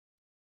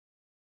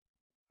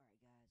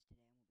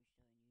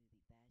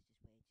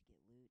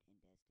in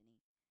Destiny.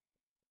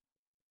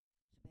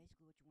 So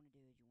basically, what you want to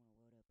do is you want to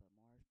load up a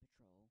Mars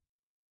Patrol.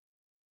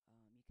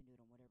 You can do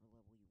it on whatever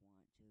level you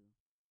want to.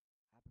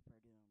 I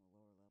prefer doing it on the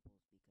lower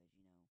levels because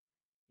you're not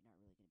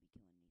really going to be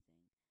killing anything.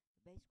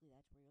 But basically,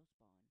 that's where you'll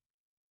spawn.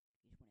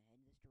 You just want to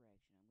head in this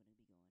direction. I'm going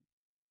to be going.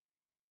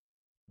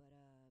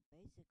 But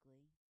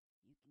basically,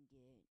 you can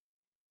get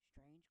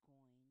strange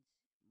coins,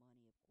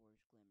 money, of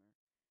course, glimmer,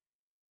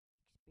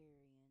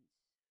 experience.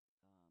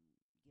 You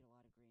get a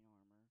lot of green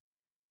armor.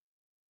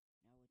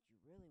 Now, what you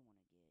really want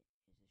to get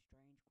is the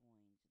strange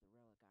coins, the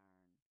relic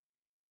iron,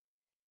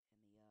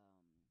 and the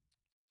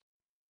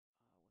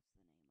what's the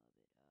name of it?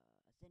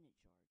 Ascendant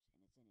shards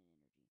and ascendant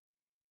energy.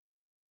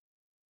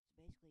 So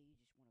basically, you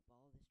just want to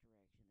follow this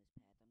direction, this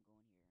path I'm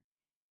going here.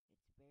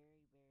 It's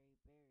very, very,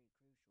 very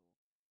crucial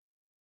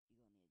you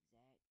go in the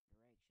exact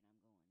direction I'm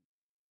going.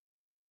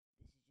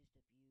 This is just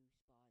a few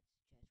spots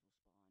chests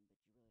will spawn,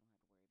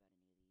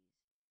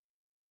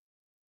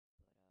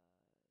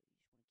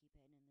 but you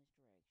really don't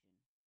have to worry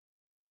about any of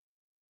these.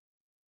 But you just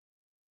want to keep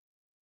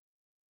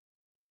heading in this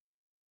direction.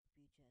 A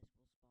few chests will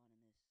spawn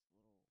in this little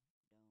dome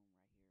right here, and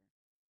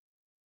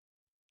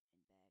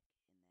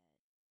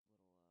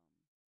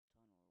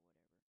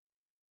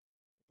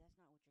back in that little tunnel or whatever. But that's not what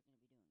you're going to be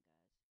doing,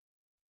 guys.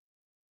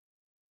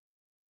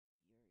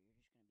 You're just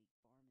going to be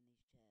farming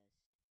these chests.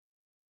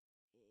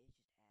 It's just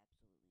absolutely insane.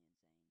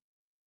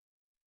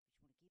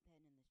 But you want to keep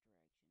heading in this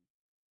direction.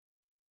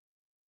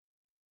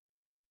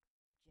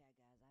 But yeah,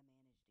 guys, I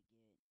managed to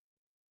get about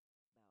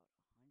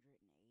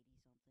 180 something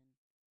chest in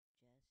about an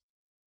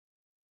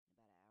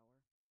hour.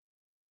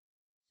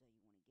 So you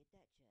want to get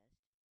that chest.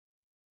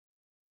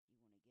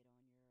 You want to get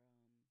on your whatever you call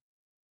that thing. Your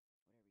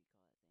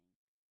I don't even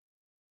know what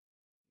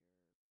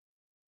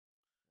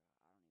it's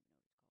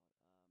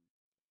called.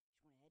 You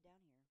just want to head down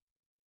here,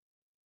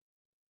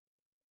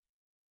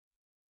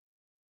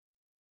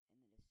 and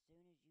then as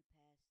soon as you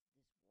pass this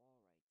wall right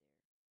there,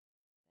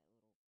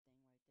 that little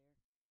thing right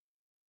there,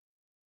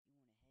 you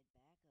want to head back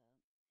up and go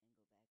back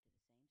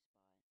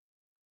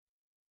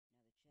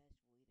to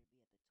the same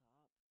spot. Now the chest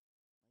will either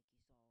be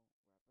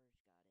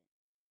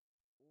at the top, like you saw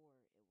where I first got it, or it will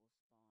spawn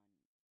beneath the cave.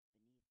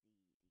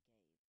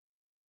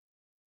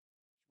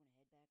 You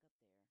just want to head back up there. It'll spawn right there, right in here. As you can see, guys, it's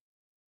a great way to get ascended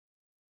energy, shards, relic iron, and you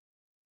will get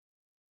strange coins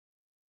from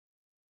this.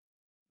 If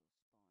you do this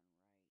for about an hour,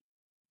 I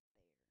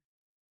managed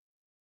to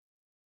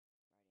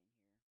get, I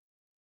think, 6 or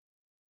 7 strange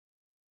coins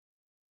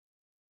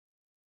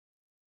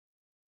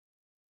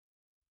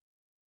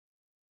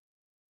just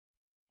from doing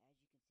this method.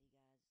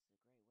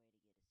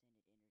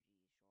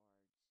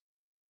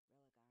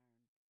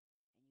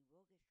 And you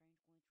just want to keep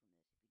heading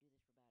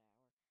back.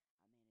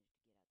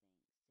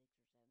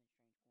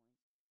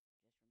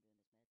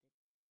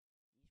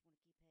 Chest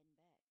will either be on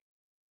the top or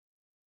below.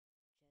 You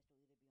get back on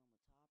your dirt bike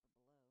thing or whatever it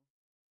is.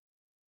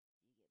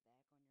 Head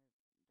back down here, past that wall, and you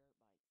just want to keep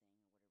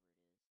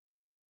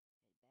heading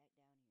back up.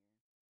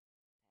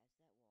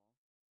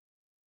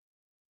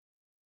 And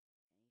basically, you're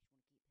just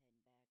farming these chests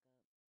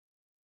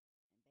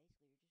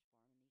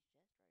right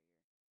here.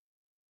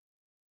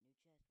 New chest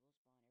will spawn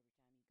every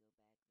time you go back there.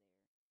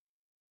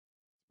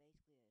 It's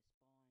basically a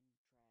spawn trap for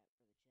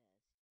the chest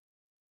because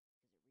it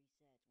resets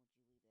once you leave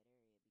that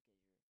area